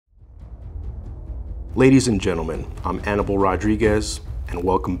Ladies and gentlemen, I'm Annabelle Rodriguez, and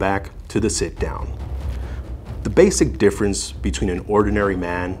welcome back to The Sit Down. The basic difference between an ordinary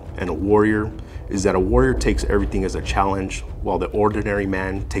man and a warrior is that a warrior takes everything as a challenge, while the ordinary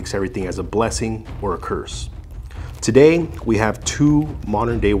man takes everything as a blessing or a curse. Today, we have two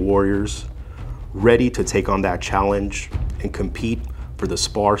modern-day warriors ready to take on that challenge and compete for the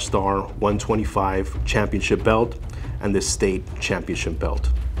SparStar 125 championship belt and the state championship belt.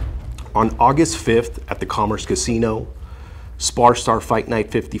 On August 5th at the Commerce Casino, SparStar Fight Night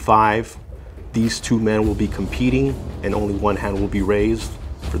 55, these two men will be competing and only one hand will be raised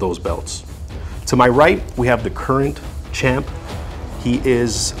for those belts. To my right, we have the current champ. He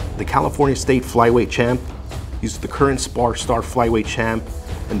is the California State Flyweight champ. He's the current SparStar Flyweight champ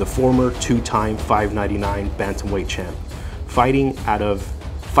and the former two-time 599 Bantamweight champ. Fighting out of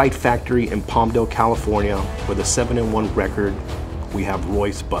Fight Factory in Palmdale, California with a 7-1 record, we have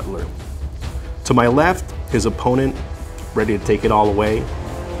Royce Butler. To my left, his opponent, ready to take it all away,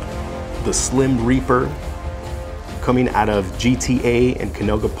 the Slim Reaper, coming out of GTA in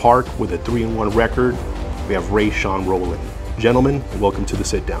Canoga Park with a 3-1 record, we have Raeshawn Roland. Gentlemen, welcome to The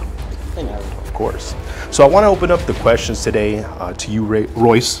Sit Down. Thank you. Of course. So I want to open up the questions today to you,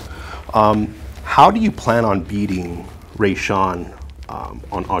 Royce. How do you plan on beating Raeshawn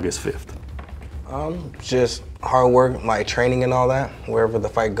on August 5th? Just hard work, like training and all that. Wherever the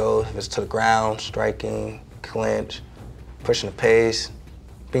fight goes, if it's to the ground, striking, clinch, pushing the pace,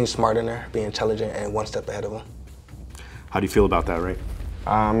 being smart in there, being intelligent, and one step ahead of them. How do you feel about that, Ray?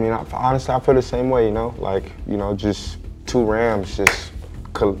 Honestly, I feel the same way, just two rams, just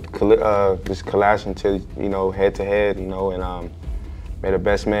clashing to, head to head, and may the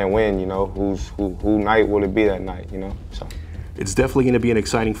best man win, who night will it be that night, so. It's definitely going to be an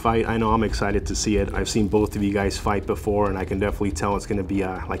exciting fight. I know I'm excited to see it. I've seen both of you guys fight before, and I can definitely tell it's going to be,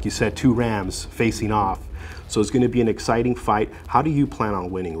 like you said, two rams facing off. So it's going to be an exciting fight. How do you plan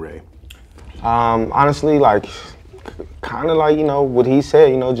on winning, Ray? Honestly, kind of like, what he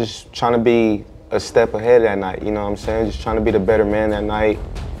said, just trying to be a step ahead that night, you know what I'm saying? Just trying to be the better man that night,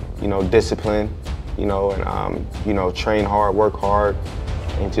 discipline, and, train hard, work hard,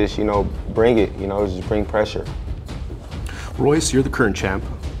 and just, bring it, just bring pressure. Royce, you're the current champ.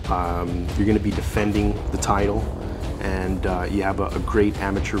 You're going to be defending the title, and you have a great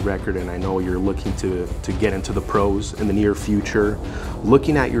amateur record, and I know you're looking to get into the pros in the near future.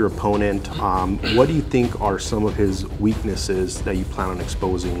 Looking at your opponent, what do you think are some of his weaknesses that you plan on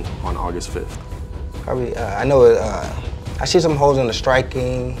exposing on August 5th? Probably, I know I see some holes in the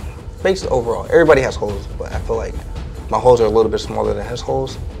striking. Basically, overall, everybody has holes, but I feel like my holes are a little bit smaller than his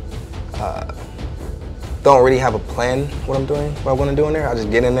holes. Don't really have a plan what I'm doing, what I want to do in there. I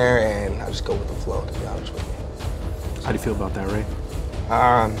just get in there and I just go with the flow, to be honest with you. How do you feel about that, Ray?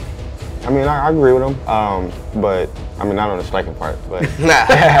 I agree with him, but not on the striking part. But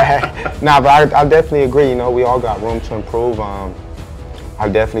but I definitely agree. We all got room to improve. I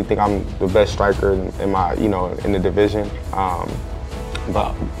definitely think I'm the best striker in my, in the division.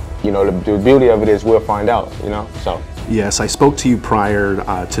 But the beauty of it is we'll find out. So. Yes, I spoke to you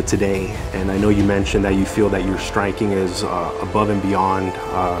prior to today, and I know you mentioned that you feel that your striking is above and beyond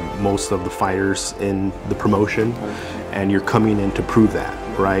most of the fighters in the promotion, and you're coming in to prove that,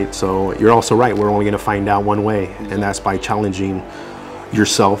 right? So you're also right, we're only going to find out one way, and that's by challenging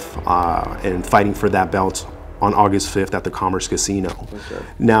yourself and fighting for that belt on August 5th at the Commerce Casino. Sure.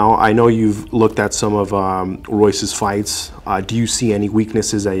 Now, I know you've looked at some of Royce's fights. Do you see any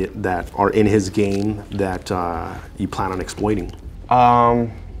weaknesses that are in his game that you plan on exploiting?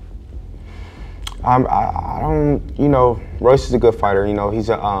 I don't, Royce is a good fighter. He's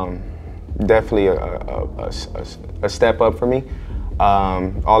definitely a step up for me.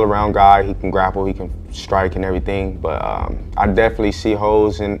 All around guy, he can grapple, he can strike and everything, but I definitely see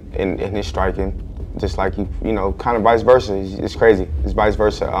holes in his striking. Just like kind of vice versa. It's crazy. It's vice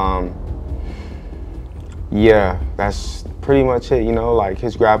versa. Yeah, that's pretty much it. Like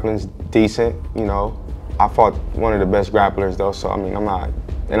his grappling's decent. I fought one of the best grapplers though, so I'm not.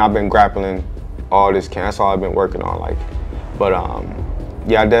 And I've been grappling all this camp. That's all I've been working on. But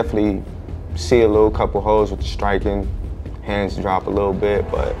yeah, I definitely see a little couple holes with the striking. Hands drop a little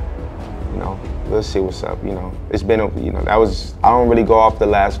bit, but we'll see what's up. It's been that was. I don't really go off the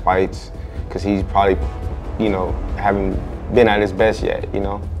last fights, because he's probably, haven't been at his best yet,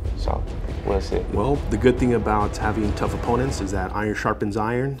 so we'll see. Well, the good thing about having tough opponents is that iron sharpens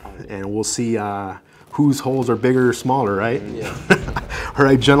iron, and we'll see whose holes are bigger or smaller, right? Yeah. All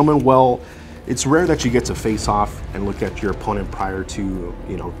right, gentlemen, well, It's rare that you get to face off and look at your opponent prior to,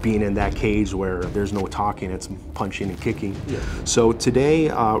 you know, being in that cage where there's no talking, it's punching and kicking. Yeah. So today,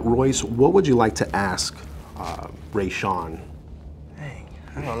 Royce, what would you like to ask Raeshawn? Dang,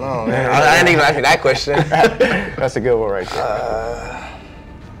 I don't know, man. I didn't even ask you that question. That's a good one right there.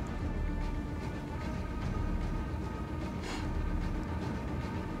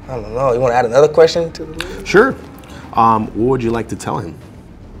 I don't know. You want to add another question to the league? Sure. What would you like to tell him?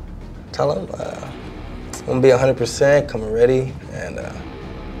 Tell him I'm gonna be 100%, coming ready, and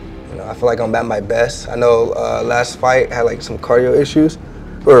you know, I feel like I'm at my best. I know last fight I had like some cardio issues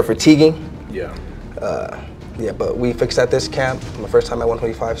or fatiguing. Yeah. Yeah, but we fixed that this camp. My first time at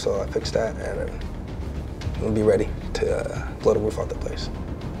 125, so I fixed that, and I'm gonna be ready to blow the roof off the place.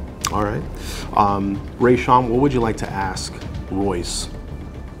 All right. Raeshawn, what would you like to ask Royce?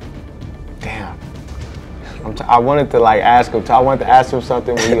 Damn. I wanted to like ask him. I wanted to ask him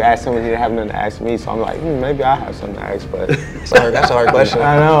something when you asked him and he didn't have nothing to ask me. So I'm like, maybe I have something to ask, but that's a hard question.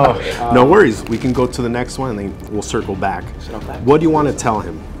 I know. No worries. We can go to the next one and then we'll circle back. What do you want to tell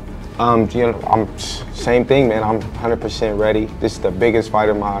him? You know, I'm same thing, man. I'm 100% ready. This is the biggest fight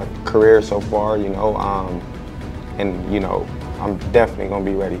of my career so far, you know. And you know, I'm definitely gonna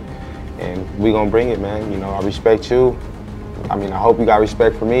be ready, and we gonna bring it, man. You know, I respect you. I mean, I hope you got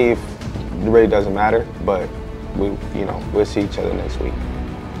respect for me. It really doesn't matter, but you know, we'll see each other next week.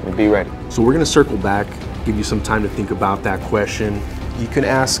 We'll be ready. So we're gonna circle back, give you some time to think about that question. You can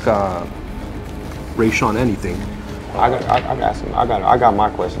ask Raeshawn anything. I got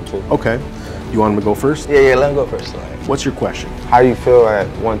my question too. Okay. You want him to go first? Yeah, let him go first. What's your question? How do you feel at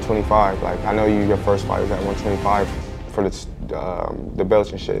 125? Like, I know your first fight was at 125 for the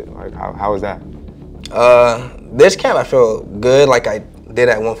belts and shit. Like, how was that? This camp I feel good. Like I did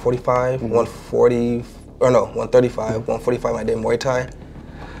at 145, 140, or no, 135, 145 I did Muay Thai.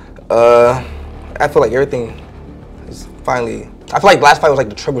 I feel like everything is finally, I feel like last fight was like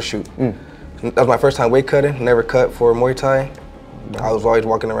the troubleshoot. That was my first time weight cutting, never cut for Muay Thai. I was always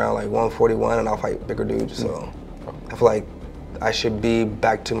walking around like 141 and I'll fight bigger dudes, so I feel like I should be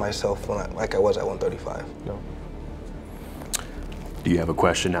back to myself like I was at 135. Do you have a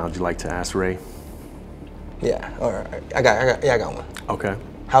question now? Would you like to ask Ray? Yeah, all right. I got one. Okay.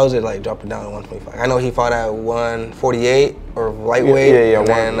 How is it like dropping down to 125? I know he fought at 148 or lightweight, and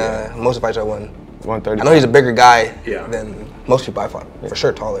then most of the fights are 130. I know he's a bigger guy than most people I fought. For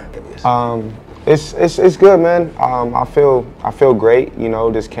sure, taller. It's good, man. I feel great. You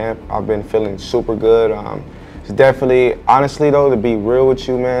know, this camp I've been feeling super good. It's definitely, honestly though, to be real with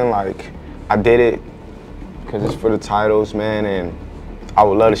you, man. Like I did it because it's for the titles, man, and I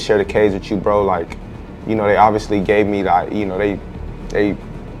would love to share the cage with you, bro. Like, you know, they obviously gave me that. You know, they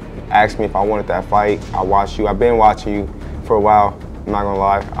asked me if I wanted that fight. I watched you. I've been watching you for a while. I'm not gonna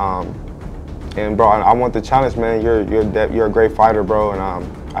lie. And bro, I want the challenge, man. You're a great fighter, bro, and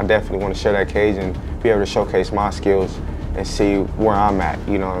I definitely want to share that cage and be able to showcase my skills and see where I'm at.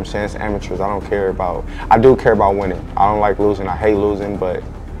 You know what I'm saying? It's amateurs. I do care about winning. I don't like losing. I hate losing, but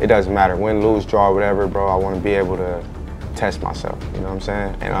it doesn't matter. Win, lose, draw, whatever, bro. I want to be able to test myself. You know what I'm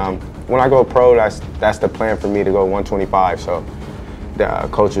saying? And when I go pro, that's the plan for me to go 125. So the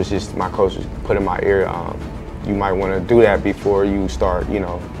my coach was put in my ear. You might want to do that before you start, you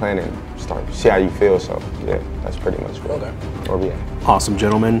know, planning. See how you feel. So yeah, that's pretty much where we at. Awesome,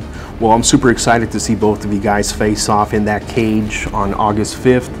 gentlemen. Well, I'm super excited to see both of you guys face off in that cage on August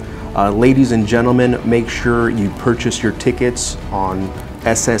 5th. Ladies and gentlemen, make sure you purchase your tickets on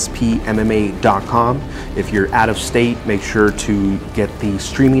sspmma.com. If you're out of state, make sure to get the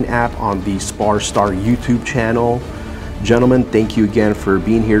streaming app on the SparStar YouTube channel. Gentlemen, thank you again for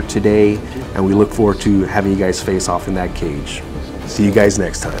being here today, and we look forward to having you guys face off in that cage. See you guys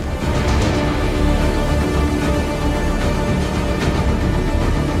next time.